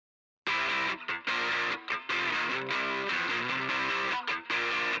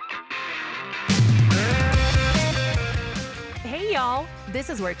Now, this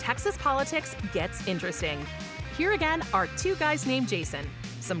is where Texas politics gets interesting. Here again are two guys named Jason,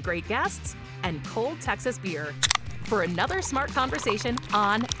 some great guests, and cold Texas beer for another smart conversation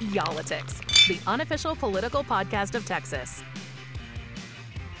on Y'all-itics, the unofficial political podcast of Texas.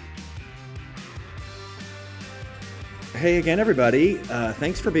 Hey again, everybody.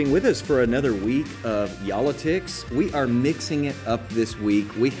 Thanks for being with us for another week of Y'all-itics. We are mixing it up this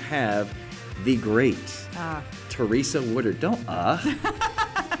week. We have the great Teresa Woodard. Don't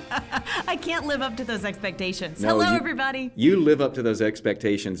I can't live up to those expectations. No, Hello, everybody. You live up to those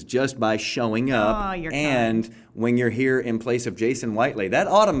expectations just by showing up. Oh, you're and kind. When you're here in place of Jason Whiteley, that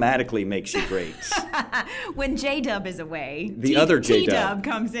automatically makes you great. When J-Dub is away, the other J-Dub T-Dub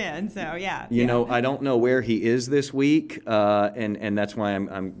comes in. So yeah. You know, I don't know where he is this week, and that's why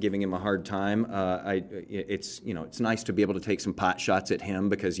I'm giving him a hard time. It's nice to be able to take some pot shots at him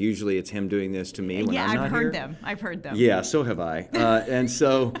because usually it's him doing this to me when I'm not here. I've heard them. Yeah, so have I. And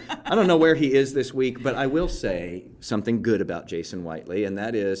so I don't know where he is this week, but I will say something good about Jason Whiteley, and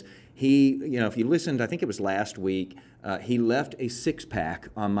that is he, if you listened, I think it was last week, he left a six-pack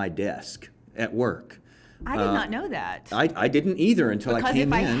on my desk at work. I did not know that. I didn't either until I came in.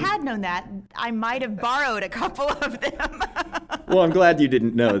 Because if I had known that, I might have borrowed a couple of them. Well, I'm glad you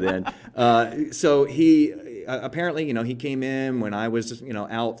didn't know then. So he apparently, he came in when I was,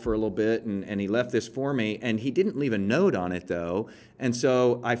 out for a little bit, and he left this for me, and he didn't leave a note on it, though. And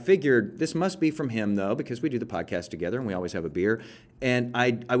so I figured this must be from him, though, because we do the podcast together, and we always have a beer. And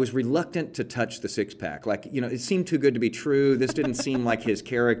I was reluctant to touch the six-pack. Like, it seemed too good to be true. This didn't seem like his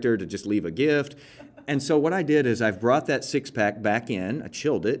character to just leave a gift. And so what I did is I've brought that six-pack back in. I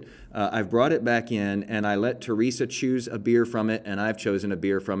chilled it. I've brought it back in, and I let Teresa choose a beer from it, and I've chosen a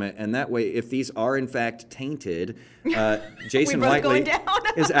beer from it. And that way, if these are in fact tainted, Jason Whiteley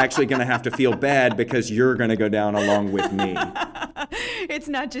is actually going to have to feel bad because you're going to go down along with me. It's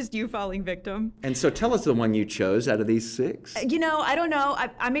not just you falling victim. And so tell us the one you chose out of these six. I don't know.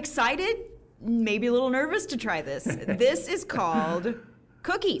 I'm excited, maybe a little nervous to try this. This is called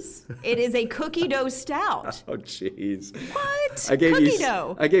Cookies. It is a cookie dough stout. Oh, jeez. What? Cookie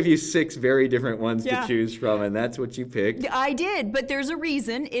dough. I gave you six very different ones to choose from, and that's what you picked. I did, but there's a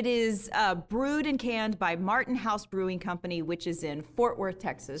reason. It is brewed and canned by Martin House Brewing Company, which is in Fort Worth,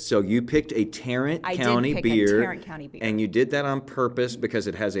 Texas. So you picked a Tarrant County beer. A Tarrant County beer. And you did that on purpose because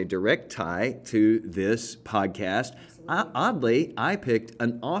it has a direct tie to this podcast. Oddly, I picked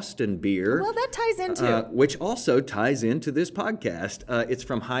an Austin beer. Well, that ties into which also ties into this podcast. It's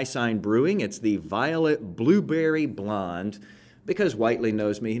from High Sign Brewing. It's the Violet Blueberry Blonde. Because Whiteley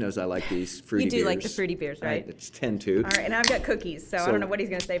knows me, he knows I like these fruity beers. You do like the fruity beers, right? I tend to. All right, and I've got cookies, so I don't know what he's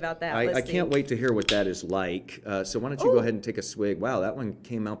going to say about that. I can't wait to hear what that is like. So why don't you go ahead and take a swig? Wow, that one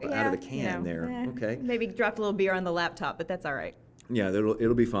came out of the can there. Okay. Maybe dropped a little beer on the laptop, but that's all right. Yeah,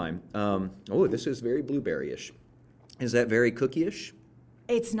 it'll be fine. This is very blueberry-ish. Is that very cookie-ish?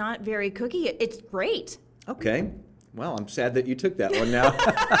 It's not very cookie. It's great. Okay. Well, I'm sad that you took that one now.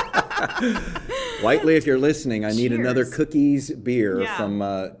 Whiteley, if you're listening, I need another cookies beer from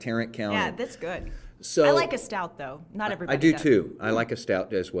Tarrant County. Yeah, that's good. So I like a stout, though. Not everybody I do, does. too. I like a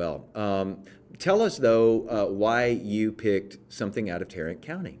stout as well. Tell us, though, why you picked something out of Tarrant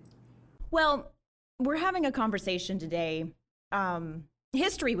County. Well, we're having a conversation today.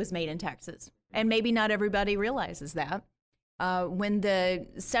 History was made in Texas. And maybe not everybody realizes that. When the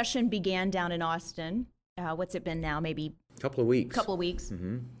session began down in Austin, what's it been now? Maybe a couple of weeks.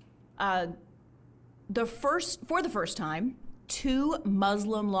 Mm-hmm. For the first time, two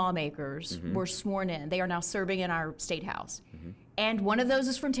Muslim lawmakers were sworn in. They are now serving in our state house. Mm-hmm. And one of those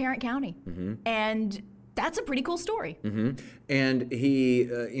is from Tarrant County. Mm-hmm. And that's a pretty cool story. Mm-hmm. And he,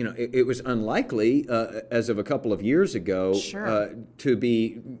 it was unlikely, as of a couple of years ago, to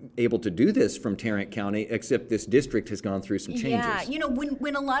be able to do this from Tarrant County, except this district has gone through some changes. Yeah,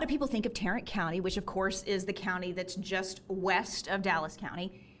 when a lot of people think of Tarrant County, which of course is the county that's just west of Dallas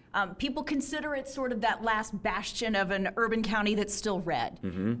County, people consider it sort of that last bastion of an urban county that's still red.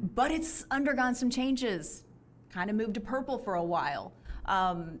 Mm-hmm. But it's undergone some changes, kind of moved to purple for a while.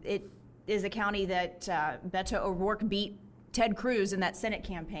 It is a county that Beto O'Rourke beat Ted Cruz in that Senate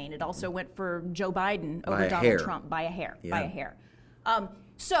campaign. It also went for Joe Biden over Donald Trump by a hair.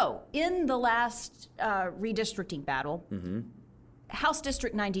 So in the last redistricting battle, House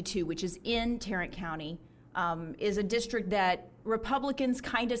District 92, which is in Tarrant County, is a district that Republicans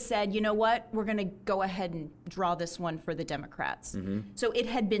kind of said, you know what, we're going to go ahead and draw this one for the Democrats. Mm-hmm. So it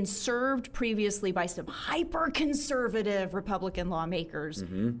had been served previously by some hyper-conservative Republican lawmakers,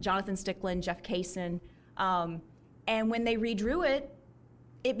 Jonathan Stickland, Jeff Kaysen, and when they redrew it,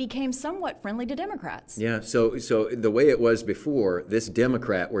 it became somewhat friendly to Democrats. Yeah, so the way it was before, this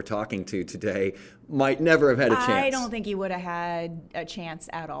Democrat we're talking to today might never have had a chance. I don't think he would have had a chance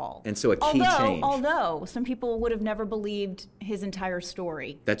at all. And so a key change. Although some people would have never believed his entire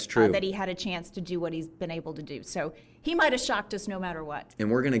story. That's true. That he had a chance to do what he's been able to do. So he might have shocked us no matter what.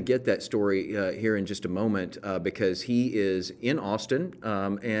 And we're going to get that story here in just a moment because he is in Austin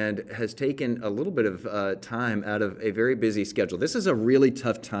and has taken a little bit of time out of a very busy schedule. This is a really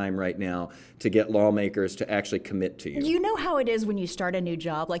tough time right now to get lawmakers to actually commit to you. You know how it is when you start a new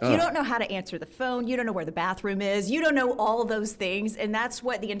job. Like, you don't know how to answer the phone. You don't know where the bathroom is. You don't know all those things. And that's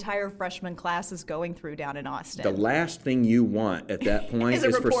what the entire freshman class is going through down in Austin. The last thing you want at that point is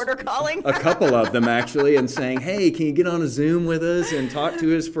a reporter calling. A couple of them, actually, and saying, hey, can you get on a Zoom with us and talk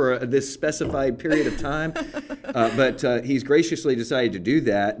to us for this specified period of time? But he's graciously decided to do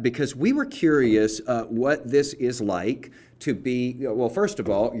that because we were curious what this is like to be, well, first of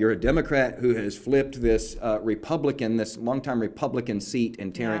all, you're a Democrat who has flipped this longtime Republican seat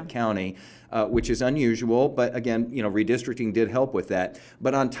in Tarrant County, which is unusual. But again, redistricting did help with that.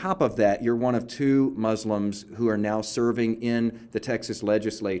 But on top of that, you're one of two Muslims who are now serving in the Texas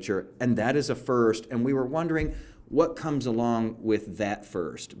legislature, and that is a first. And we were wondering what comes along with that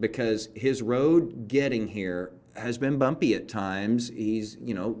first, because his road getting here has been bumpy at times. He's,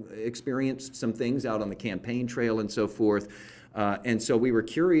 experienced some things out on the campaign trail and so forth. And so we were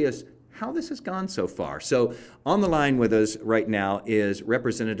curious how this has gone so far. So on the line with us right now is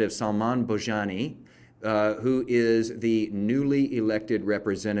Representative Salman Bhojani, who is the newly elected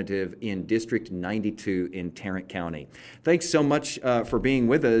representative in District 92 in Tarrant County. Thanks so much for being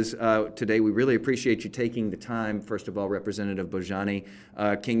with us today. We really appreciate you taking the time. First of all, Representative Bhojani,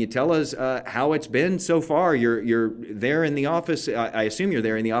 can you tell us how it's been so far? You're there in the office. I assume you're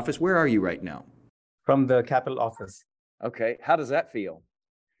there in the office. Where are you right now? From the Capitol office. Okay. How does that feel?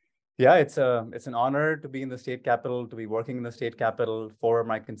 Yeah, it's an honor to be in the state capitol, to be working in the state capitol for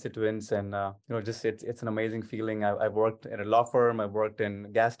my constituents, and it's an amazing feeling. I've worked at a law firm, I've worked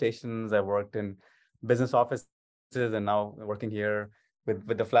in gas stations, I've worked in business offices, and now working here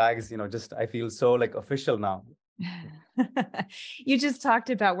with the flags. I feel so official now. You just talked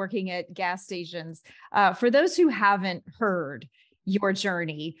about working at gas stations. For those who haven't heard your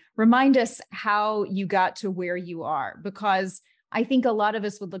journey, remind us how you got to where you are, because I think a lot of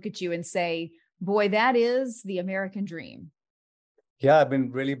us would look at you and say, boy, that is the American dream. Yeah, I've been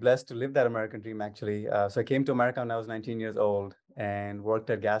really blessed to live that American dream, actually. So I came to America when I was 19 years old and worked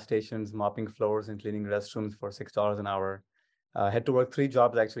at gas stations, mopping floors and cleaning restrooms for $6 an hour. I had to work 3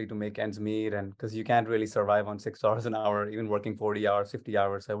 jobs, actually, to make ends meet. And because you can't really survive on $6 an hour, even working 40 hours, 50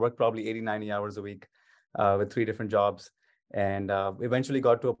 hours. I worked probably 80, 90 hours a week with 3 different jobs. And eventually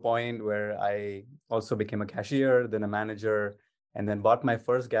got to a point where I also became a cashier, then a manager, and then bought my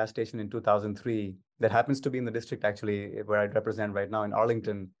first gas station in 2003 that happens to be in the district, actually, where I represent right now in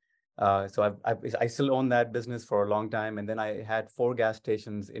Arlington. So I still own that business for a long time. And then I had 4 gas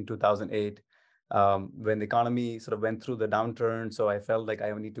stations in 2008 when the economy sort of went through the downturn. So I felt like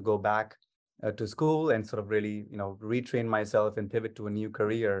I need to go back to school and sort of really, retrain myself and pivot to a new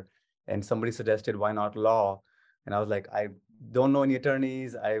career. And somebody suggested, why not law? And I was like, I don't know any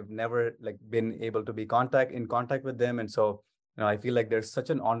attorneys. I've never been able to be in contact with them. And so I feel like there's such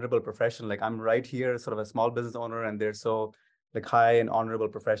an honorable profession. Like I'm right here, sort of a small business owner, and they're so high and honorable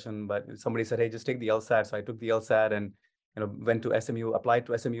profession. But somebody said, hey, just take the LSAT. So I took the LSAT and went to SMU, applied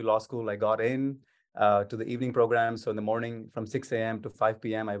to SMU Law School. I got in to the evening program. So in the morning from 6 a.m. to 5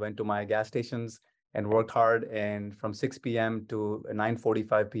 p.m., I went to my gas stations and worked hard. And from 6 p.m. to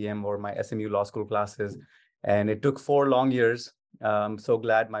 9:45 p.m. were my SMU Law School classes. And it took 4 long years. I'm so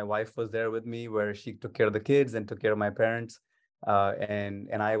glad my wife was there with me, where she took care of the kids and took care of my parents.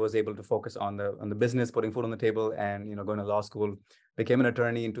 And I was able to focus on the business, putting food on the table, and going to law school. Became an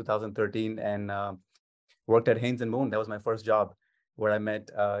attorney in 2013 and worked at Haynes and Moon. That was my first job, where I met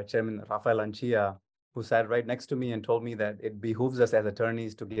Chairman Rafael Anchia, who sat right next to me and told me that it behooves us as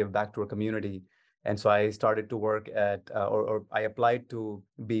attorneys to give back to our community. And so I started to work at, or I applied to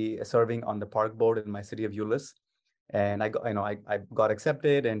be serving on the park board in my city of Euless, and I got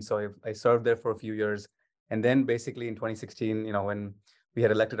accepted, and so I served there for a few years. And then basically in 2016, when we had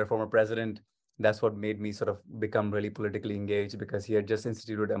elected our former president, that's what made me sort of become really politically engaged, because he had just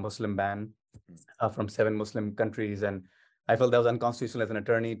instituted a Muslim ban from 7 Muslim countries. And I felt that was unconstitutional as an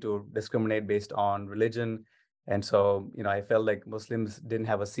attorney to discriminate based on religion. And so, I felt like Muslims didn't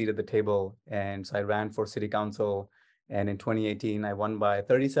have a seat at the table. And so I ran for city council. And in 2018, I won by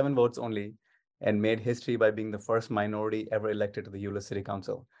 37 votes only and made history by being the first minority ever elected to the Euless City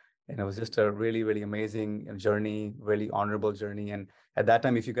Council. And it was just a really, really amazing journey, really honorable journey. And at that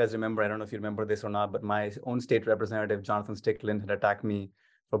time, if you guys remember, I don't know if you remember this or not, but my own state representative, Jonathan Stickland, had attacked me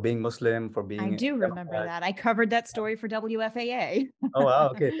for being Muslim, for being I do remember that. I covered that story for WFAA. Oh, wow.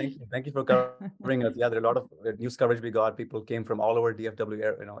 Okay. Thank you. Thank you for covering us. Yeah, there are a lot of news coverage we got. People came from all over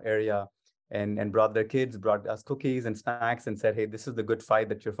DFW area and brought their kids, brought us cookies and snacks and said, hey, this is the good fight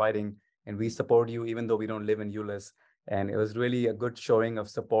that you're fighting. And we support you, even though we don't live in Euless. And it was really a good showing of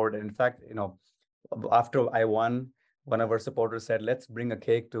support. And in fact, after I won, one of our supporters said, let's bring a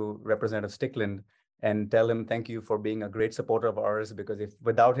cake to Representative Stickland and tell him thank you for being a great supporter of ours, because if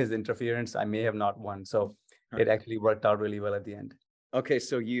without his interference, I may have not won. So it actually worked out really well at the end. Okay,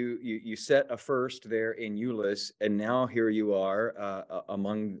 so you set a first there in Euless, and now here you are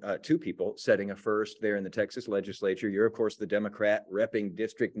among two people setting a first there in the Texas legislature. You're, of course, the Democrat repping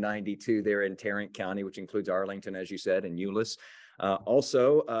District 92 there in Tarrant County, which includes Arlington, as you said, and Euless.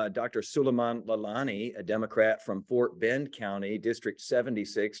 Also, Dr. Salman Bhojani, a Democrat from Fort Bend County, District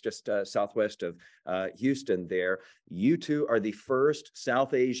 76, just southwest of Houston there. You two are the first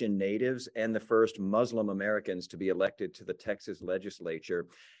South Asian natives and the first Muslim Americans to be elected to the Texas legislature.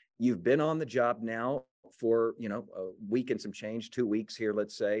 You've been on the job now for, a week and some change, 2 weeks here,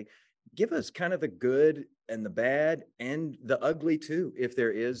 let's say. Give us kind of the good and the bad and the ugly too, if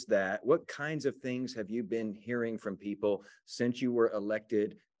there is that. What kinds of things have you been hearing from people since you were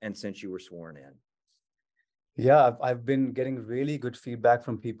elected and since you were sworn in? Yeah, I've been getting really good feedback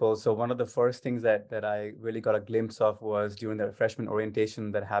from people. So one of the first things that I really got a glimpse of was during the freshman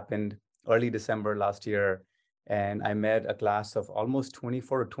orientation that happened early December last year. And I met a class of almost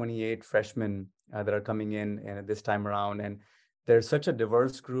 24 to 28 freshmen that are coming in this time around. And there's such a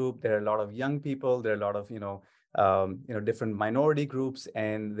diverse group. There are a lot of young people. There are a lot of, different minority groups,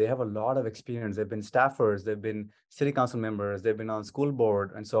 and they have a lot of experience. They've been staffers, they've been city council members, they've been on school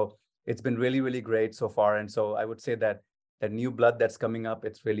board. And so it's been really, really great so far. And so I would say that new blood that's coming up,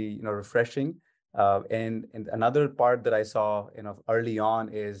 it's really, refreshing. And another part that I saw, early on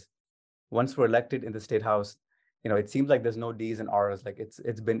is once we're elected in the state house, it seems like there's no D's and R's, like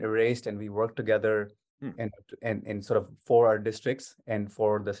it's been erased, and we work together and sort of for our districts and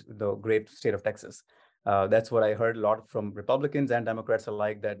for the great state of Texas. That's what I heard a lot from Republicans and Democrats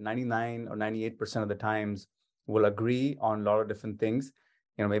alike, that 99 or 98% of the times will agree on a lot of different things.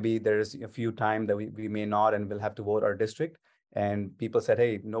 Maybe there's a few times that we may not, and we'll have to vote our district. And people said,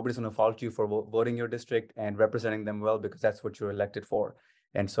 hey, nobody's going to fault you for voting your district and representing them well, because that's what you're elected for.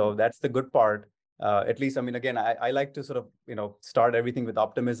 And so that's the good part. At least, again, I like to sort of, start everything with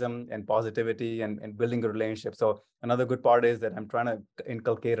optimism and positivity and building a relationship. So another good part is that I'm trying to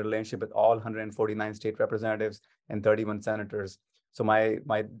inculcate a relationship with all 149 state representatives and 31 senators. So my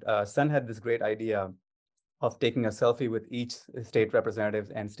son had this great idea of taking a selfie with each state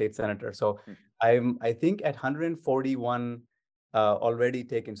representative and state senator. So I think at 141 already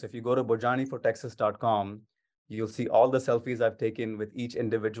taken. So if you go to bhojanifortexas.com, you'll see all the selfies I've taken with each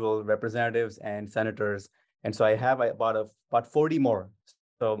individual representatives and senators. And so I have about 40 more.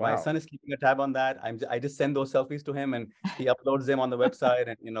 So my son is keeping a tab on that. I just send those selfies to him, and he uploads them on the website,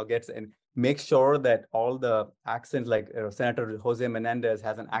 and gets and makes sure that all the accents, like Senator Jose Menendez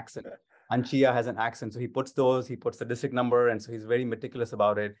has an accent, Anchia has an accent. So he puts the district number, and so he's very meticulous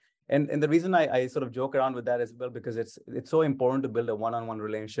about it. And the reason I sort of joke around with that as well, because it's so important to build a one-on-one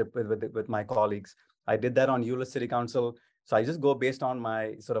relationship with my colleagues. I did that on Euless City Council. So I just go based on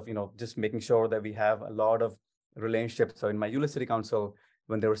my sort of, just making sure that we have a lot of relationships. So in my Euless City Council,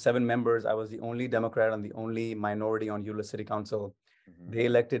 when there were 7 members, I was the only Democrat and the only minority on Euless City Council. Mm-hmm. They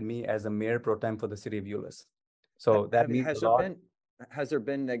elected me as the mayor pro tem for the city of Euless. So that means a lot. Has there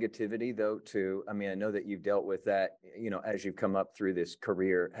been negativity though too? I know that you've dealt with that, as you've come up through this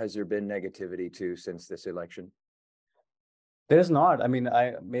career. Has there been negativity too since this election? There's not.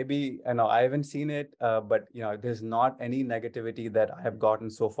 I haven't seen it, but there's not any negativity that I have gotten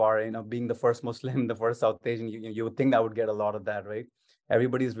so far. Being the first Muslim, the first South Asian, you would think I would get a lot of that, right?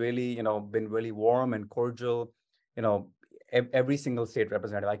 Everybody's really, been really warm and cordial. Every single state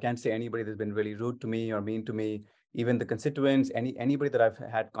representative. I can't say anybody that's been really rude to me or mean to me. Even the constituents, anybody that I've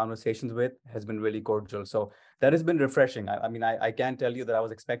had conversations with has been really cordial. So that has been refreshing. I can't tell you that I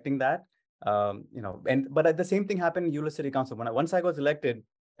was expecting that. But the same thing happened in Euless City Council. Once I was elected,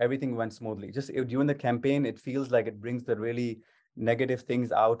 everything went smoothly. Just during the campaign, it feels like it brings the really negative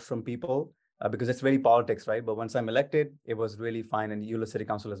things out from people because it's very politics, right? But once I'm elected, it was really fine in Euless City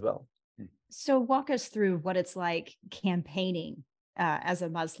Council as well. So walk us through what it's like campaigning as a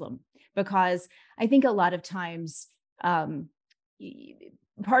Muslim, because I think a lot of times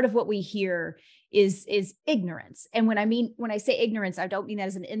part of what we hear is ignorance. And when I say ignorance, I don't mean that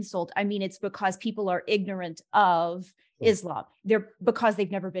as an insult. I mean, it's because people are ignorant of Islam. Because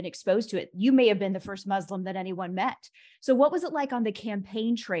they've never been exposed to it. You may have been the first Muslim that anyone met. So what was it like on the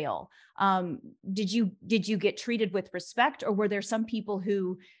campaign trail? Did you get treated with respect, or were there some people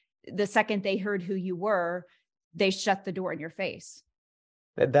who, the second they heard who you were, they shut the door in your face?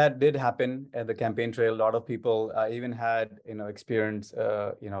 That did happen at the campaign trail. A lot of people even had, experience,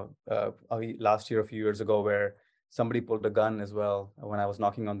 last year, a few years ago, where somebody pulled a gun as well when I was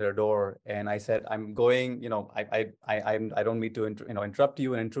knocking on their door. And I said, I'm going, I don't mean to, interrupt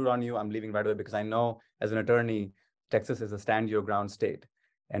you and intrude on you. I'm leaving right away because I know as an attorney, Texas is a stand your ground state.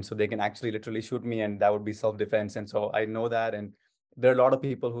 And so they can actually literally shoot me, and that would be self-defense. And so I know that. And there are a lot of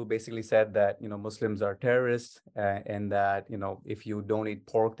people who basically said that, Muslims are terrorists, and that, if you don't eat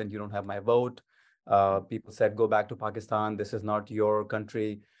pork, then you don't have my vote. People said, go back to Pakistan. This is not your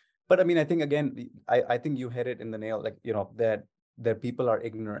country. But I mean, I think, again, I think you hit it in the nail, like, that people are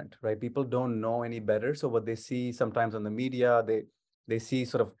ignorant, right? People don't know any better. So what they see sometimes on the media, they see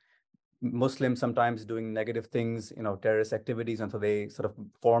sort of Muslims sometimes doing negative things, terrorist activities. And so they sort of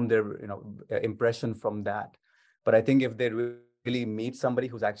form their, impression from that. But I think if they really meet somebody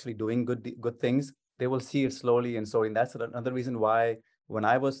who's actually doing good things, they will see it slowly and slowly. And that's another reason why, when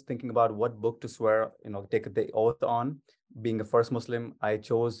I was thinking about what book to swear, take the oath on, being the first Muslim, I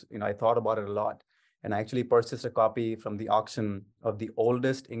chose, I thought about it a lot. And I actually purchased a copy from the auction of the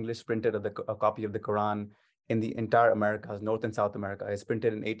oldest English printed of a copy of the Quran in the entire Americas, North and South America. It's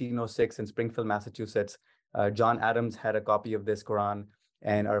printed in 1806 in Springfield, Massachusetts. John Adams had a copy of this Quran,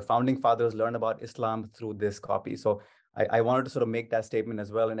 and our founding fathers learned about Islam through this copy. So I wanted to sort of make that statement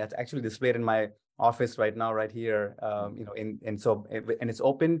as well. And that's actually displayed in my office right now, right here. And it's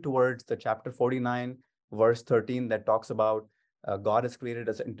open towards the chapter 49, verse 13, that talks about God has created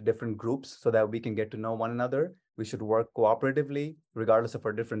us into different groups so that we can get to know one another. We should work cooperatively, regardless of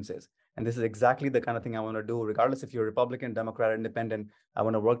our differences. And this is exactly the kind of thing I want to do, regardless if you're Republican, Democrat, Independent. I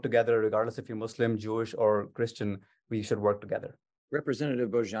want to work together, regardless if you're Muslim, Jewish, or Christian. We should work together. Representative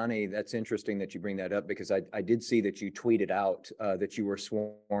Bhojani, that's interesting that you bring that up, because I did see that you tweeted out that you were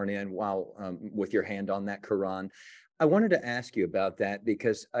sworn in while with your hand on that Quran. I wanted to ask you about that,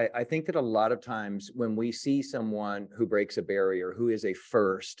 because I think that a lot of times when we see someone who breaks a barrier, who is a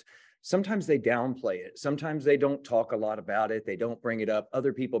first, sometimes they downplay it. Sometimes they don't talk a lot about it. They don't bring it up.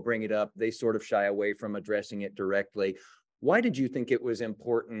 Other people bring it up. They sort of shy away from addressing it directly. Why did you think it was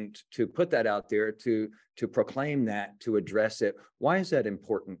important to put that out there, to proclaim that, to address it? Why is that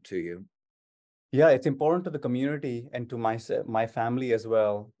important to you? Yeah, it's important to the community and to my family as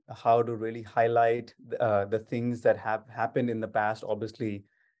well, how to really highlight the things that have happened in the past, obviously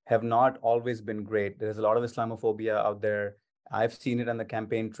have not always been great. There's a lot of Islamophobia out there. I've seen it on the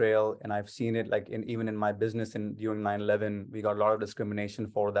campaign trail, and I've seen it even in my business during 9/11. We got a lot of discrimination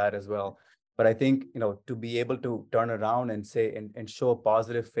for that as well. But I think, to be able to turn around and say, and show a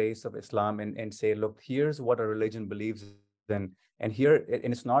positive face of Islam, and say, look, here's what our religion believes in. And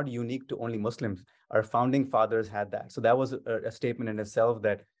it's not unique to only Muslims. Our founding fathers had that. So that was a statement in itself,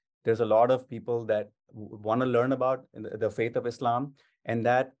 that there's a lot of people that want to learn about the faith of Islam. And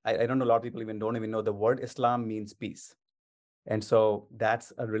that, I don't know, a lot of people don't even know the word Islam means peace. And so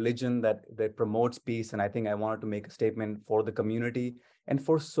that's a religion that promotes peace. And I think I wanted to make a statement for the community and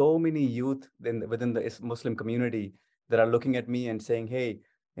for so many youth within the Muslim community that are looking at me and saying, hey,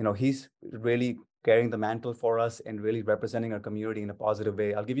 he's really carrying the mantle for us and really representing our community in a positive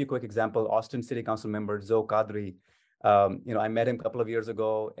way. I'll give you a quick example. Austin City Council member Zoe Qadri, I met him a couple of years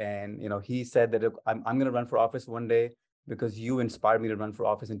ago, and he said that I'm going to run for office one day because you inspired me to run for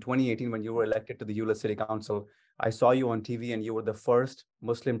office. In 2018, when you were elected to the Euless City Council, I saw you on TV, and you were the first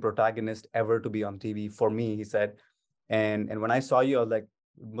Muslim protagonist ever to be on TV for me, he said. And when I saw you, I was like,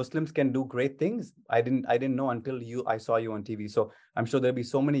 Muslims can do great things. I didn't know until I saw you on TV. So I'm sure there'll be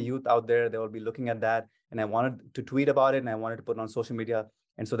so many youth out there that will be looking at that. And I wanted to tweet about it, and I wanted to put it on social media.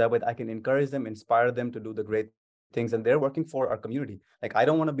 And so that way I can encourage them, inspire them to do the great things. And they're working for our community. Like, I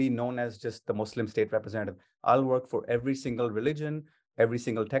don't want to be known as just the Muslim state representative. I'll work for every single religion, every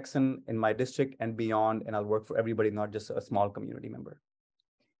single Texan in my district and beyond. And I'll work for everybody, not just a small community member.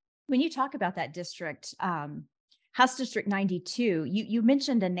 When you talk about that district, House District 92, you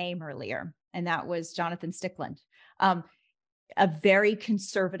mentioned a name earlier, and that was Jonathan Stickland, a very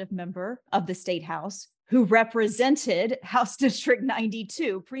conservative member of the state house who represented House District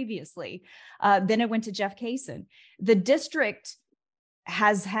 92 previously. Then it went to Jeff Kaysen. The district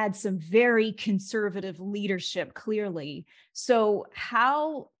has had some very conservative leadership, clearly. So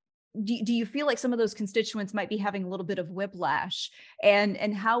how do you feel like some of those constituents might be having a little bit of whiplash?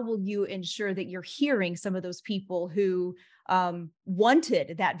 And how will you ensure that you're hearing some of those people who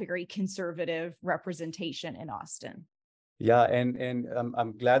wanted that very conservative representation in Austin? Yeah, and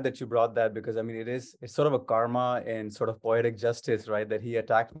I'm glad that you brought that, because I mean it's sort of a karma and sort of poetic justice, right? That he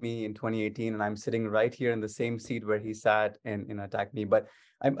attacked me in 2018, and I'm sitting right here in the same seat where he sat and attacked me. But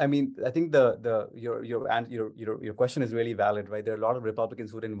I mean, I think your question is really valid, right? There are a lot of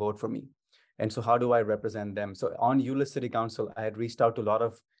Republicans who didn't vote for me, and so how do I represent them? So on Euless City Council, I had reached out to a lot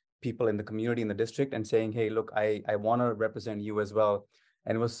of people in the community in the district and saying, hey, look, I want to represent you as well.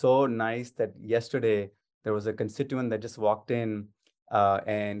 And it was so nice that yesterday there was a constituent that just walked in,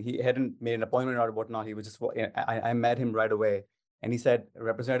 and he hadn't made an appointment or whatnot. He was just, I met him right away. And he said,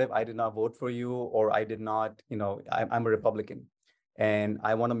 Representative, I did not vote for you, or I did not, I'm a Republican. And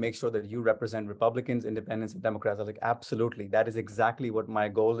I want to make sure that you represent Republicans, Independents, and Democrats. I was like, absolutely. That is exactly what my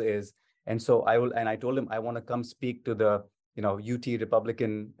goal is. And so I told him, I want to come speak to the, UT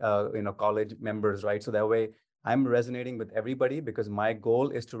Republican, college members, right? So that way I'm resonating with everybody, because my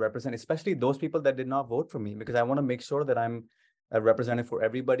goal is to represent, especially those people that did not vote for me, because I want to make sure that I'm a representative for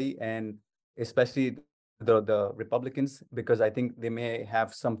everybody, and especially the Republicans, because I think they may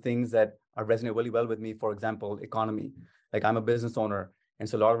have some things that are resonate really well with me. For example, economy. Like, I'm a business owner, and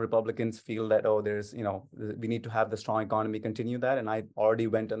so a lot of Republicans feel that, oh, there's, we need to have the strong economy, continue that. And I already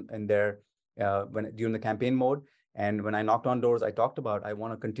went in there during the campaign mode. And when I knocked on doors, I talked about, I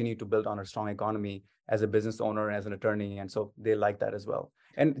want to continue to build on a strong economy as a business owner, as an attorney. And so they like that as well.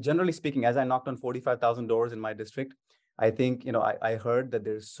 And generally speaking, as I knocked on 45,000 doors in my district, I think, I heard that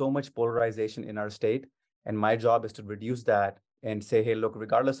there's so much polarization in our state. And my job is to reduce that and say, hey, look,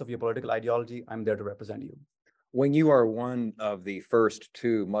 regardless of your political ideology, I'm there to represent you. When you are one of the first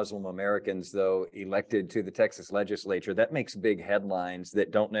two Muslim Americans, though, elected to the Texas legislature, that makes big headlines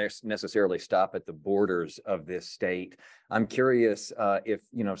that don't necessarily stop at the borders of this state. I'm curious if,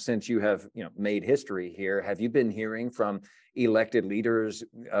 since you have, made history here, have you been hearing from elected leaders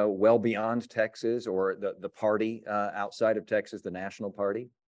well beyond Texas, or the party outside of Texas, the national party?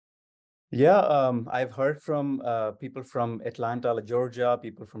 Yeah, I've heard from people from Atlanta, Georgia,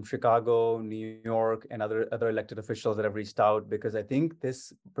 people from Chicago, New York, and other elected officials that have reached out, because I think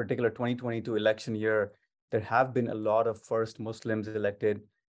this particular 2022 election year, there have been a lot of first Muslims elected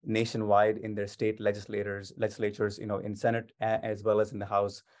nationwide in their state legislatures, in Senate as well as in the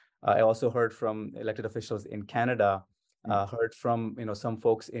House. I also heard from elected officials in Canada, heard from some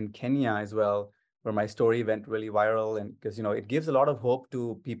folks in Kenya as well, where my story went really viral. And because, it gives a lot of hope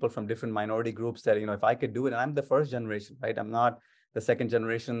to people from different minority groups that, if I could do it, and I'm the first generation, right? I'm not the second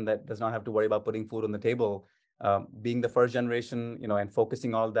generation that does not have to worry about putting food on the table. Being the first generation, and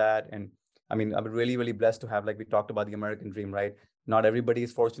focusing all that. And I mean, I'm really, really blessed to have, like we talked about, the American dream, right? Not everybody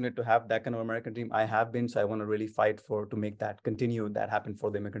is fortunate to have that kind of American dream. I have been, so I want to really fight to make that continue, that happen for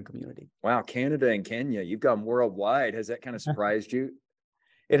the immigrant community. Wow, Canada and Kenya, you've gone worldwide. Has that kind of surprised you?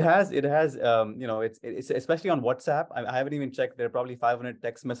 It has, it's especially on WhatsApp. I haven't even checked. There are probably 500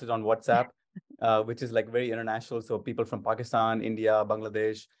 text messages on WhatsApp, which is like very international. So people from Pakistan, India,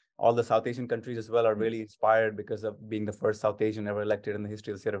 Bangladesh, all the South Asian countries as well are really inspired because of being the first South Asian ever elected in the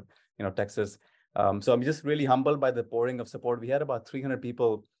history of the state of, Texas. So I'm just really humbled by the pouring of support. We had about 300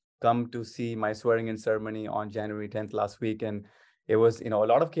 people come to see my swearing-in ceremony on January 10th last week. And it was, a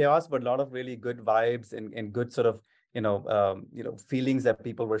lot of chaos, but a lot of really good vibes and good sort of, feelings that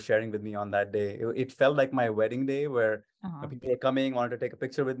people were sharing with me on that day. It felt like my wedding day, where people were coming, wanted to take a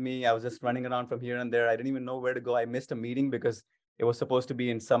picture with me. I was just running around from here and there. I didn't even know where to go. I missed a meeting because it was supposed to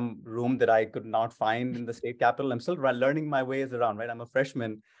be in some room that I could not find in the state capitol. I'm still learning my ways around, right? I'm a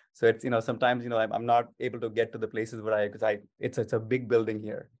freshman. So it's, sometimes, I'm not able to get to the places where it's a big building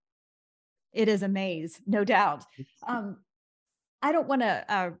here. It is a maze, no doubt. I don't want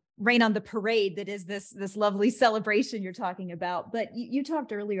to rain on the parade that is this lovely celebration you're talking about, but you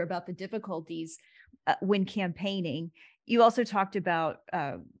talked earlier about the difficulties when campaigning. You also talked about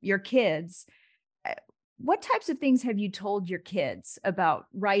your kids. What types of things have you told your kids about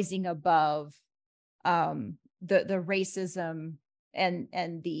rising above the racism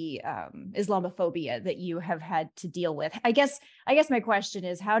and the Islamophobia that you have had to deal with? I guess my question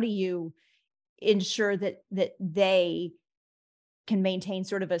is, how do you ensure that they can maintain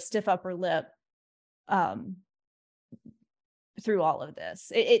sort of a stiff upper lip through all of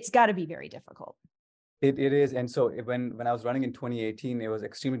this? It's got to be very difficult. It is. And so when I was running in 2018, it was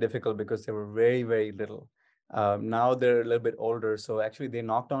extremely difficult because they were very, very little. Now they're a little bit older. So actually they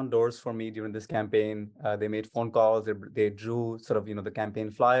knocked on doors for me during this campaign. They made phone calls. They drew sort of, the campaign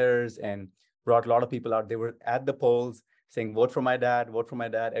flyers and brought a lot of people out. They were at the polls saying, vote for my dad, vote for my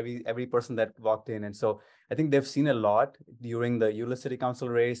dad, every person that walked in. And so I think they've seen a lot during the Euless City Council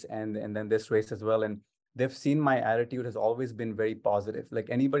race and then this race as well. And they've seen my attitude has always been very positive. Like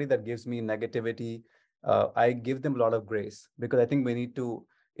anybody that gives me negativity, I give them a lot of grace, because I think we need to,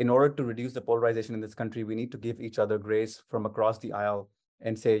 in order to reduce the polarization in this country, we need to give each other grace from across the aisle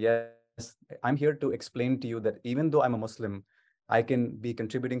and say, yes, I'm here to explain to you that even though I'm a Muslim, I can be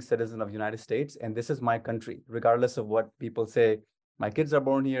contributing citizen of the United States, and this is my country, regardless of what people say. My kids are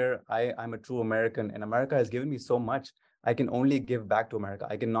born here. I'm a true American, and America has given me so much. I can only give back to America.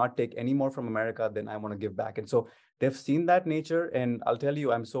 I cannot take any more from America than I want to give back. And so they've seen that nature. And I'll tell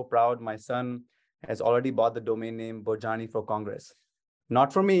you, I'm so proud. My son has already bought the domain name Bhojani for Congress.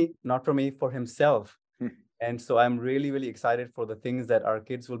 Not for me, for himself. And so I'm really, really excited for the things that our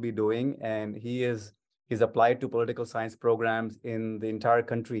kids will be doing. And he's applied to political science programs in the entire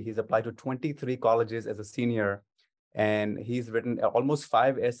country. He's applied to 23 colleges as a senior. And he's written almost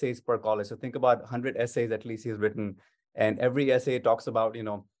 5 essays per college. So think about 100 essays at least he's written. And every essay talks about,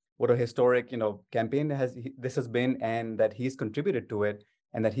 what a historic, campaign this has been, and that he's contributed to it,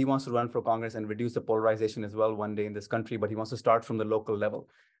 and that he wants to run for Congress and reduce the polarization as well one day in this country, but he wants to start from the local level.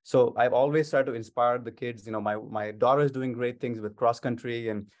 So I've always tried to inspire the kids. My daughter is doing great things with cross country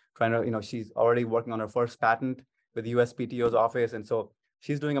and trying to, she's already working on her first patent with the USPTO's office. And so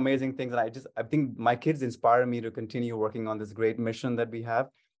she's doing amazing things. And I think my kids inspire me to continue working on this great mission that we have,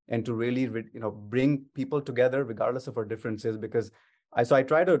 and to really, bring people together regardless of our differences, because I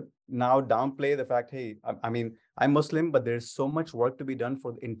try to now downplay the fact, hey, I'm Muslim, but there's so much work to be done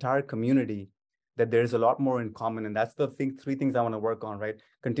for the entire community that there's a lot more in common. And that's the 3 things I want to work on, right?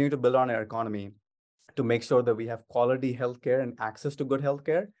 Continue to build on our economy to make sure that we have quality healthcare and access to good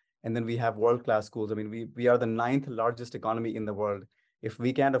healthcare. And then we have world-class schools. We are the 9th largest economy in the world. If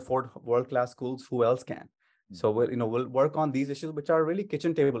we can't afford world-class schools, who else can? So we'll work on these issues, which are really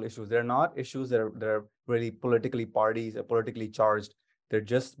kitchen table issues. They're not issues that are really politically parties or politically charged. They're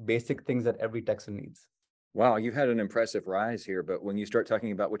just basic things that every Texan needs. Wow, you've had an impressive rise here, but when you start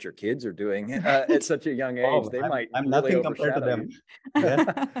talking about what your kids are doing at such a young age, I'm really nothing compared to them. Yes,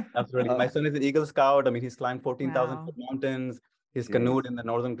 absolutely. My son is an Eagle Scout. He's climbed 14,000 foot mountains. He's canoed in the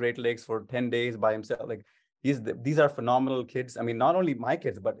Northern Great Lakes for 10 days by himself. Like these are phenomenal kids. Not only my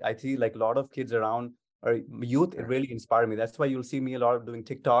kids, but I see like a lot of kids around, or youth. It really inspire me. That's why you'll see me a lot of doing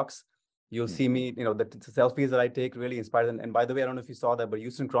TikToks. You'll see me, the selfies that I take really inspire them. And by the way, I don't know if you saw that, but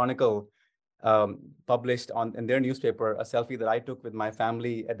Houston Chronicle published in their newspaper a selfie that I took with my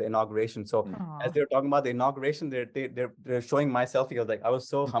family at the inauguration. So as they were talking about the inauguration, they're showing my selfie. I was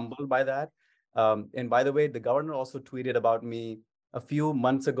so humbled by that. And by the way, the governor also tweeted about me a few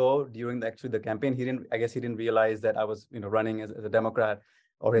months ago during the campaign. I guess he didn't realize that I was running as a Democrat,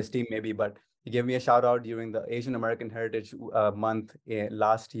 or his team maybe, but he gave me a shout out during the Asian American Heritage Month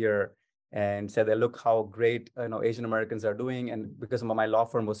last year, and said that look how great Asian Americans are doing, and because my law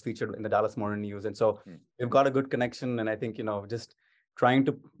firm was featured in the Dallas Morning News. And so we've got a good connection, and I think just trying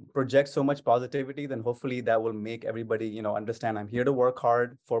to project so much positivity, then hopefully that will make everybody understand I'm here to work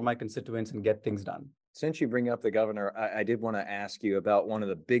hard for my constituents and get things done. Since you bring up the governor, I did want to ask you about one of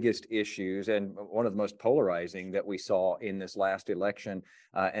the biggest issues and one of the most polarizing that we saw in this last election,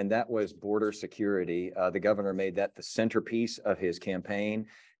 and that was border security. The governor made that the centerpiece of his campaign.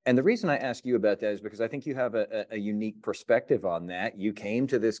 And the reason I ask you about that is because I think you have a unique perspective on that. You came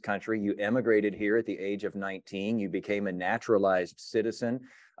to this country, you emigrated here at the age of 19, you became a naturalized citizen.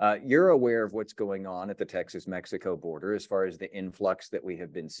 You're aware of what's going on at the Texas-Mexico border as far as the influx that we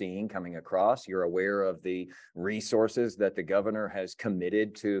have been seeing coming across. You're aware of the resources that the governor has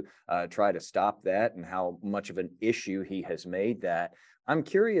committed to try to stop that, and how much of an issue he has made that. I'm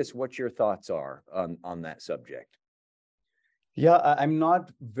curious what your thoughts are on that subject. Yeah, I'm not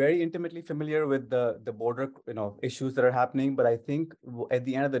very intimately familiar with the border, issues that are happening, but I think at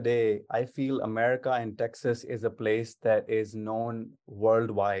the end of the day, I feel America and Texas is a place that is known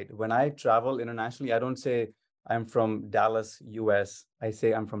worldwide. When I travel internationally, I don't say I'm from Dallas, US. I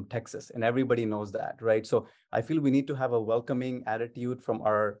say I'm from Texas, and everybody knows that, right? So I feel we need to have a welcoming attitude from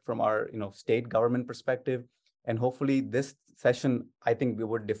our state government perspective, and hopefully this session, I think we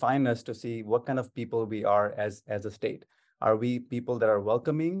would define us to see what kind of people we are as a state. Are we people that are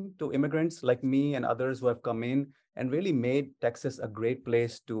welcoming to immigrants like me and others who have come in and really made Texas a great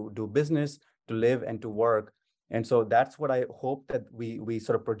place to do business, to live, and to work? And so that's what I hope that we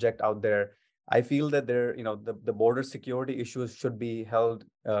sort of project out there. I feel that the border security issues should be held,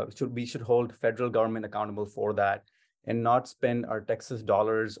 should hold federal government accountable for that, and not spend our Texas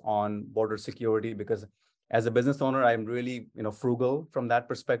dollars on border security, because as a business owner, I'm really frugal from that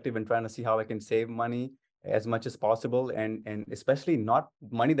perspective and trying to see how I can save money as much as possible, and especially not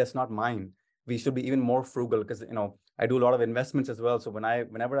money that's not mine. We should be even more frugal, because I do a lot of investments as well. So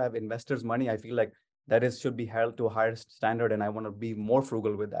whenever I have investors' money, I feel like should be held to a higher standard, and I want to be more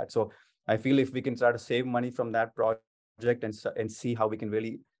frugal with that. So I feel if we can try to save money from that project and see how we can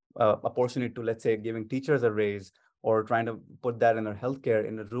really apportion it to, let's say, giving teachers a raise, or trying to put that in our healthcare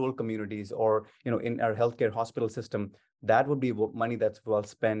in the rural communities, or in our healthcare hospital system, that would be money that's well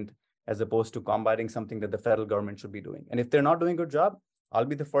spent, as opposed to combating something that the federal government should be doing. And if they're not doing a good job, I'll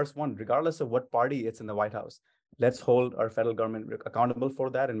be the first one, regardless of what party it's in the White House. Let's hold our federal government accountable for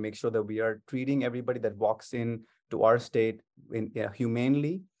that, and make sure that we are treating everybody that walks in to our state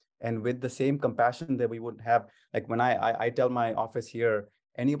humanely, and with the same compassion that we would have. Like when I tell my office here,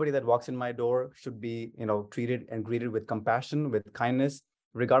 anybody that walks in my door should be treated and greeted with compassion, with kindness,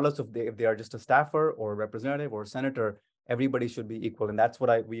 regardless of if they are just a staffer or a representative or a senator. Everybody should be equal, and that's what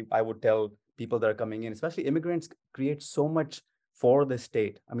I would tell people that are coming in, especially immigrants. Create so much for the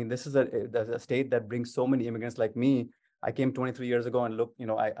state. I mean, this is a state that brings so many immigrants like me. I came 23 years ago, and look,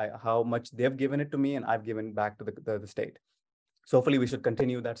 how much they've given it to me, and I've given back to the state. So hopefully we should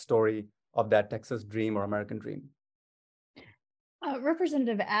continue that story of that Texas dream or American dream.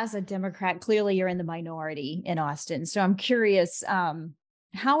 Representative, as a Democrat, clearly you're in the minority in Austin. So I'm curious,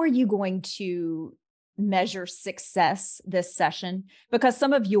 how are you going to measure success this session? Because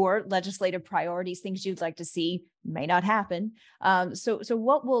some of your legislative priorities, things you'd like to see, may not happen. So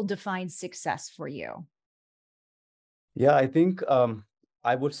what will define success for you? Yeah, I think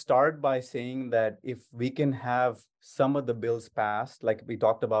I would start by saying that if we can have some of the bills passed, like we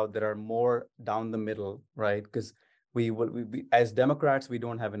talked about, that are more down the middle, right? Because we as Democrats, we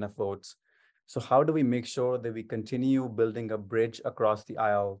don't have enough votes. So how do we make sure that we continue building a bridge across the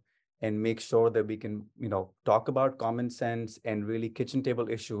aisle, and make sure that we can, talk about common sense and really kitchen table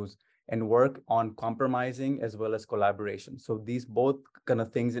issues, and work on compromising as well as collaboration? So these both kind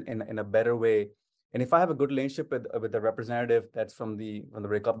of things in a better way. And if I have a good relationship with the representative that's from the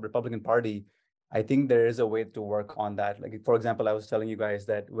Republican Party, I think there is a way to work on that. Like, for example, I was telling you guys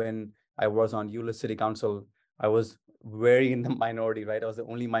that when I was on Euless City Council, I was very in the minority, right? I was the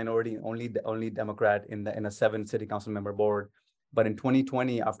only minority, only Democrat in a 7 city council member board. But in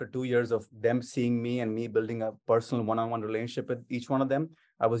 2020, after 2 years of them seeing me and me building a personal one-on-one relationship with each one of them,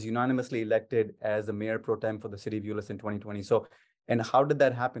 I was unanimously elected as the mayor pro tem for the city of Euless in 2020. So, and how did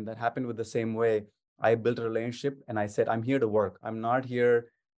that happen? That happened with the same way. I built a relationship, and I said, I'm here to work. I'm not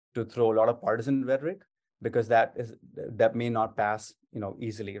here to throw a lot of partisan rhetoric, because that may not pass,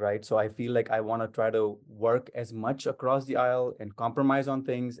 easily, right? So I feel like I want to try to work as much across the aisle and compromise on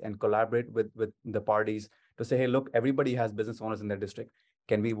things and collaborate with the parties to say, hey, look, everybody has business owners in their district.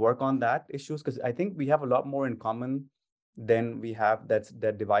 Can we work on that issues? Because I think we have a lot more in common than we have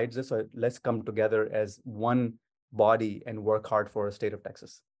that divides us. So let's come together as one body and work hard for the state of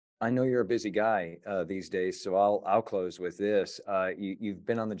Texas. I know you're a busy guy these days, so I'll close with this. You've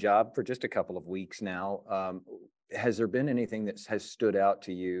been on the job for just a couple of weeks now. Has there been anything that has stood out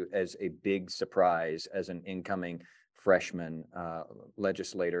to you as a big surprise as an incoming freshman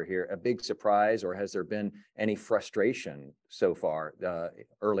legislator here? A big surprise, or has there been any frustration so far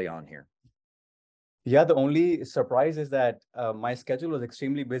early on here? Yeah, the only surprise is that my schedule was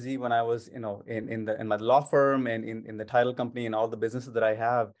extremely busy when I was, in my law firm and in the title company and all the businesses that I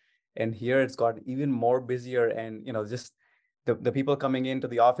have. And here it's got even more busier, and just the people coming into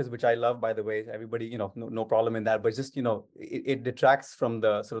the office, which I love, by the way. Everybody, no problem in that. But just it detracts from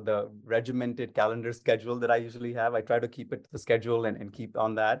the sort of the regimented calendar schedule that I usually have. I try to keep it to the schedule and keep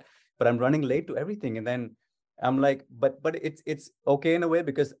on that. But I'm running late to everything, and then I'm like, but it's okay in a way,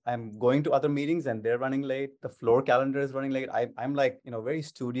 because I'm going to other meetings and they're running late. The floor calendar is running late. I'm like, very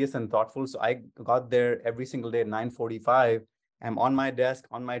studious and thoughtful. So I got there every single day at 9:45. I'm on my desk,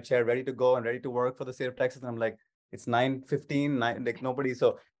 on my chair, ready to go and ready to work for the state of Texas. And I'm like, it's 9:15, like nobody.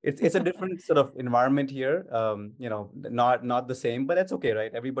 So it's a different sort of environment here. Not the same, but that's okay,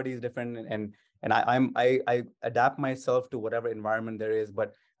 right? Everybody is different, and I adapt myself to whatever environment there is.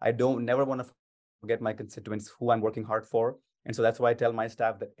 But I never want to forget my constituents, who I'm working hard for. And so that's why I tell my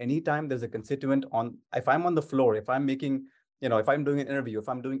staff that anytime there's a constituent if I'm on the floor, if I'm making, if I'm doing an interview, if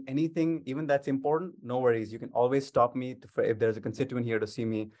I'm doing anything, even that's important, no worries. You can always stop me if there's a constituent here to see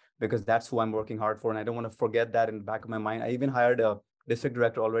me, because that's who I'm working hard for. And I don't want to forget that in the back of my mind. I even hired a district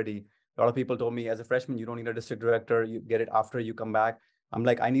director already. A lot of people told me, as a freshman, you don't need a district director. You get it after you come back. I'm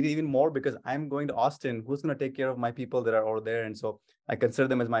like, I need it even more, because I'm going to Austin. Who's going to take care of my people that are over there? And so I consider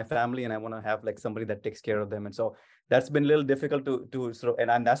them as my family, and I want to have like somebody that takes care of them. And so that's been a little difficult to sort of,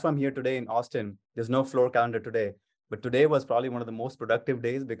 and that's why I'm here today in Austin. There's no floor calendar today, but today was probably one of the most productive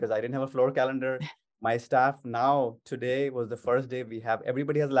days, because I didn't have a floor calendar. My staff now, today was the first day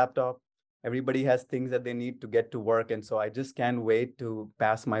everybody has laptop, everybody has things that they need to get to work. And so I just can't wait to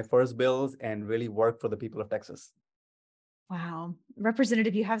pass my first bills and really work for the people of Texas. Wow.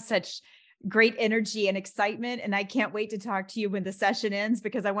 Representative, you have such great energy and excitement. And I can't wait to talk to you when the session ends,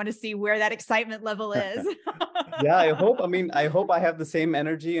 because I want to see where that excitement level is. Yeah, I hope I have the same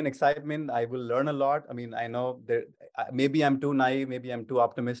energy and excitement. I will learn a lot. I mean, I know that maybe I'm too naive, maybe I'm too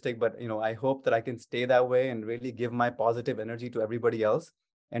optimistic, but I hope that I can stay that way and really give my positive energy to everybody else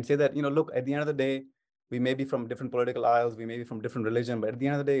and say that, look, at the end of the day, we may be from different political aisles, we may be from different religion, but at the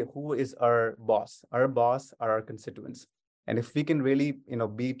end of the day, who is our boss? Our boss are our constituents. And if we can really,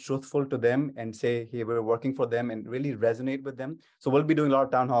 be truthful to them and say, hey, we're working for them and really resonate with them. So we'll be doing a lot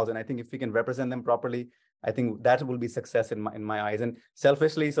of town halls. And I think if we can represent them properly, I think that will be success in my eyes. And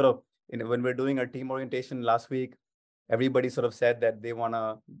selfishly, sort of, when we're doing our team orientation last week, everybody sort of said that they want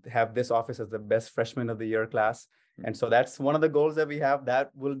to have this office as the best freshman of the year class. And so that's one of the goals that we have that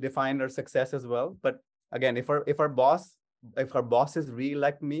will define our success as well. But again, if our bosses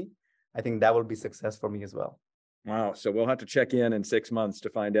re-elect me, I think that will be success for me as well. Wow. So we'll have to check in 6 months to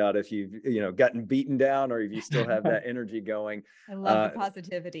find out if you've, gotten beaten down or if you still have that energy going. I love the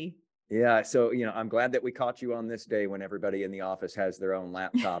positivity. Yeah. So, I'm glad that we caught you on this day when everybody in the office has their own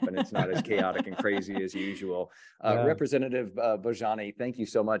laptop and it's not as chaotic and crazy as usual. Yeah. Representative Bhojani, thank you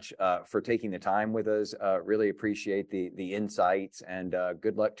so much for taking the time with us. Really appreciate the insights, and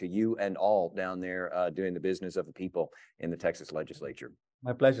good luck to you and all down there doing the business of the people in the Texas legislature.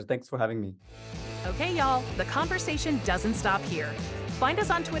 My pleasure. Thanks for having me. Okay, y'all, the conversation doesn't stop here. Find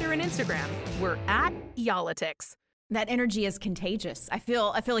us on Twitter and Instagram. We're at Y'all-itics. That energy is contagious. I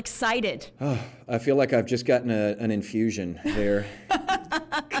feel excited. Oh, I feel like I've just gotten an infusion there.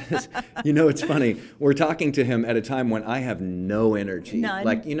 It's funny. We're talking to him at a time when I have no energy. None.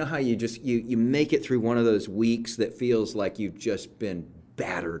 Like, how you just, you make it through one of those weeks that feels like you've just been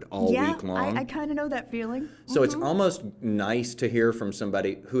battered all week long. I kind of know that feeling. So it's almost nice to hear from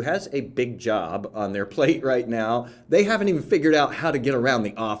somebody who has a big job on their plate right now. They haven't even figured out how to get around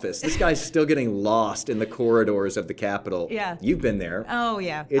the office. This guy's still getting lost in the corridors of the Capitol. Yeah. You've been there. Oh,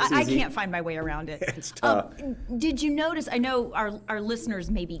 yeah. I can't find my way around it. It's tough. Did you notice, I know our listeners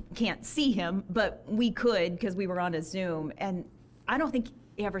maybe can't see him, but we could because we were on a Zoom, and I don't think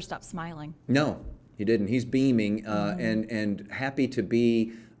he ever stopped smiling. No. He didn't. He's beaming and happy to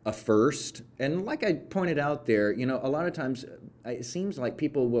be a first. And like I pointed out there, a lot of times it seems like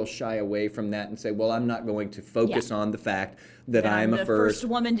people will shy away from that and say, well, I'm not going to focus on the fact that I'm a first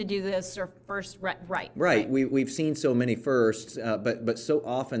woman to do this or first, right. Right. We've seen so many firsts, but so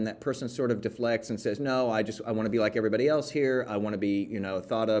often that person sort of deflects and says, no, I want to be like everybody else here. I want to be,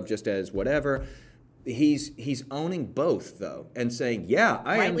 thought of just as whatever. He's owning both, though, and saying, yeah,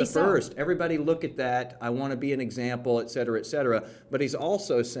 I am the first. Everybody look at that. I want to be an example, et cetera, et cetera. But he's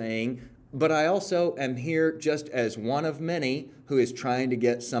also saying, but I also am here just as one of many who is trying to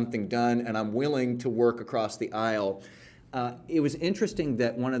get something done, and I'm willing to work across the aisle. It was interesting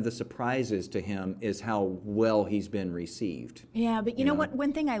that one of the surprises to him is how well he's been received. Yeah, but you know what?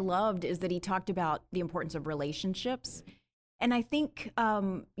 One thing I loved is that he talked about the importance of relationships. And I think,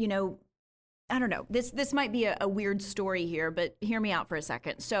 I don't know, this might be a weird story here, but hear me out for a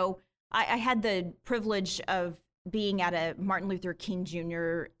second. So I had the privilege of being at a Martin Luther King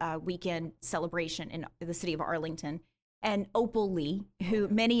Jr. Weekend celebration in the city of Arlington. And Opal Lee, who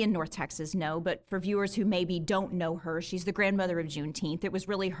many in North Texas know, but for viewers who maybe don't know her, she's the grandmother of Juneteenth. It was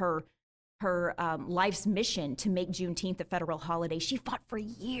really her life's mission to make Juneteenth a federal holiday. She fought for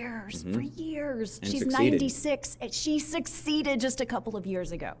years, And She's succeeded. 96, and she succeeded just a couple of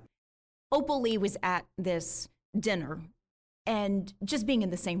years ago. Opal Lee was at this dinner, and just being in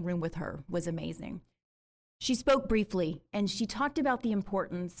the same room with her was amazing. She spoke briefly, and she talked about the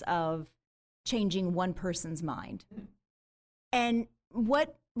importance of changing one person's mind. And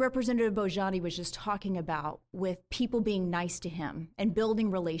what Representative Bhojani was just talking about with people being nice to him and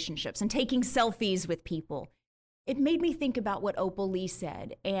building relationships and taking selfies with people, it made me think about what Opal Lee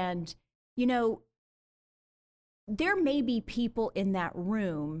said. And, there may be people in that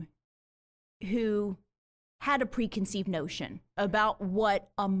room who had a preconceived notion about what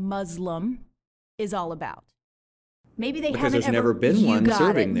a Muslim is all about. Maybe they Because haven't there's never been one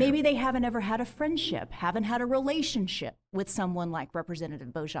serving there. Maybe they haven't ever had a friendship, haven't had a relationship with someone like Representative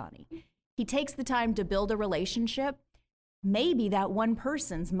Bhojani. He takes the time to build a relationship. Maybe that one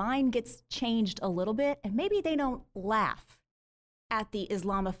person's mind gets changed a little bit, and maybe they don't laugh at the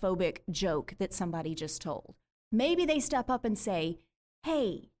Islamophobic joke that somebody just told. Maybe they step up and say,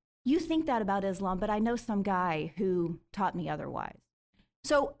 hey, you think that about Islam, but I know some guy who taught me otherwise.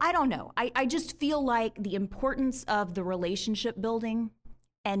 So I don't know. I just feel like the importance of the relationship building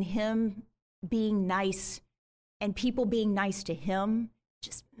and him being nice and people being nice to him,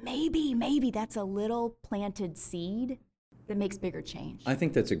 just maybe that's a little planted seed that makes bigger change. I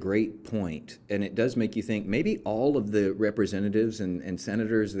think that's a great point, and it does make you think maybe all of the representatives and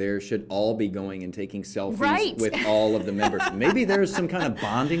senators there should all be going and taking selfies Right. with all of the members. Maybe there's some kind of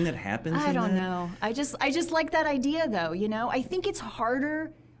bonding that happens. I in don't that. know. I just like that idea, though. You know, I think it's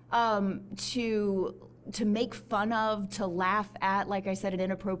harder to make fun of, to laugh at, like I said, an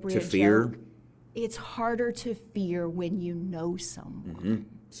inappropriate To fear. joke. It's harder to fear when you know someone. Mm-hmm.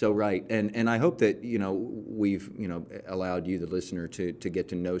 So right, and I hope that we've allowed you, the listener, to get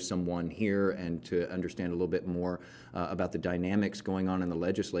to know someone here and to understand a little bit more about the dynamics going on in the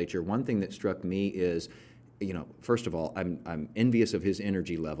legislature. One thing that struck me is, first of all, I'm envious of his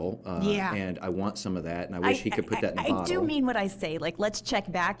energy level, Yeah. and I want some of that, and I wish he could put that in a bottle. I do mean what I say. Like, let's check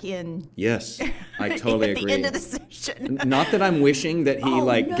back in. Yes, I totally at agree. the end of the session. Not that I'm wishing that he No,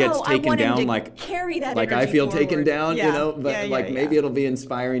 gets I taken want him down to like carry that like I energy feel forward. taken down, Yeah. but Yeah, maybe it'll be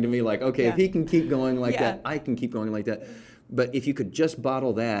inspiring to me. Like, okay, if Yeah. he can keep going like Yeah. that, I can keep going like that. But if you could just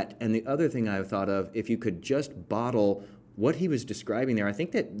bottle that, and the other thing I thought of, if you could just bottle what he was describing there, I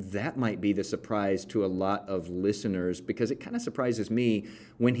think that might be the surprise to a lot of listeners, because it kind of surprises me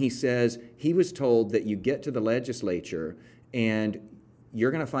when he says he was told that you get to the legislature and you're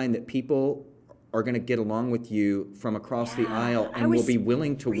going to find that people are going to get along with you from across the aisle I and will was be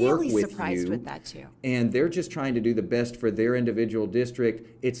willing to work really with surprised you. with that, too. And they're just trying to do the best for their individual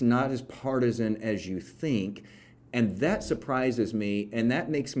district. It's not as partisan as you think. And that surprises me, and that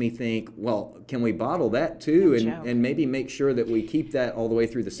makes me think, well, can we bottle that too, and maybe make sure that we keep that all the way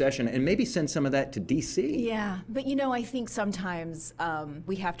through the session, and maybe send some of that to D.C.? Yeah, but I think sometimes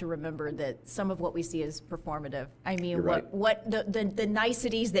we have to remember that some of what we see is performative. I mean, You're right. what the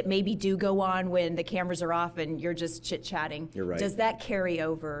niceties that maybe do go on when the cameras are off and you're just chit-chatting, You're right. does that carry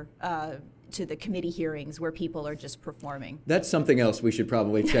over to the committee hearings where people are just performing? That's something else we should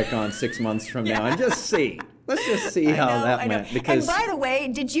probably check on 6 months from now and just see. Let's just see how that went. Because And by the way,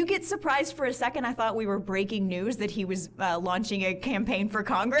 did you get surprised for a second? I thought we were breaking news that he was launching a campaign for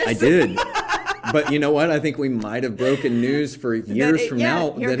Congress. I did. But you know what? I think we might have broken news for years from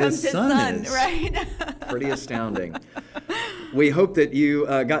now here that comes his son is. right? Pretty astounding. We hope that you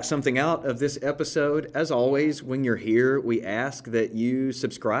got something out of this episode. As always, when you're here, we ask that you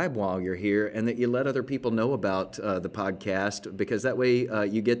subscribe while you're here and that you let other people know about the podcast, because that way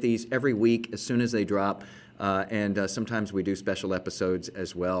you get these every week as soon as they drop. And sometimes we do special episodes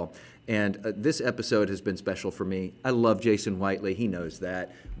as well. And this episode has been special for me. I love Jason Whiteley. He knows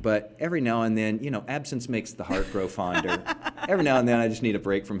that. But every now and then, absence makes the heart grow fonder. Every now and then I just need a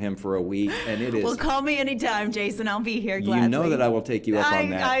break from him for a week. And it is. Well, call me anytime, Jason. I'll be here gladly. You know that I will take you up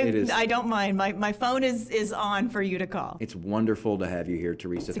on that. I don't mind. My phone is on for you to call. It's wonderful to have you here,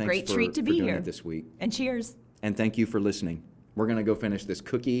 Teresa. It's a Thanks great treat to for be doing here. it this week. And cheers. And thank you for listening. We're going to go finish this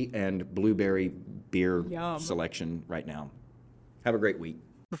cookie and blueberry beer selection right now. Have a great week.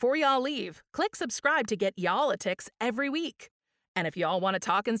 Before y'all leave, click subscribe to get y'all-itics every week. And if y'all want to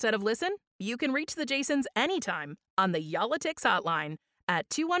talk instead of listen, you can reach the Jasons anytime on the y'all-itics hotline at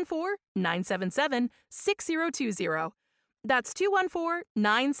 214-977-6020. That's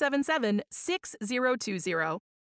 214-977-6020.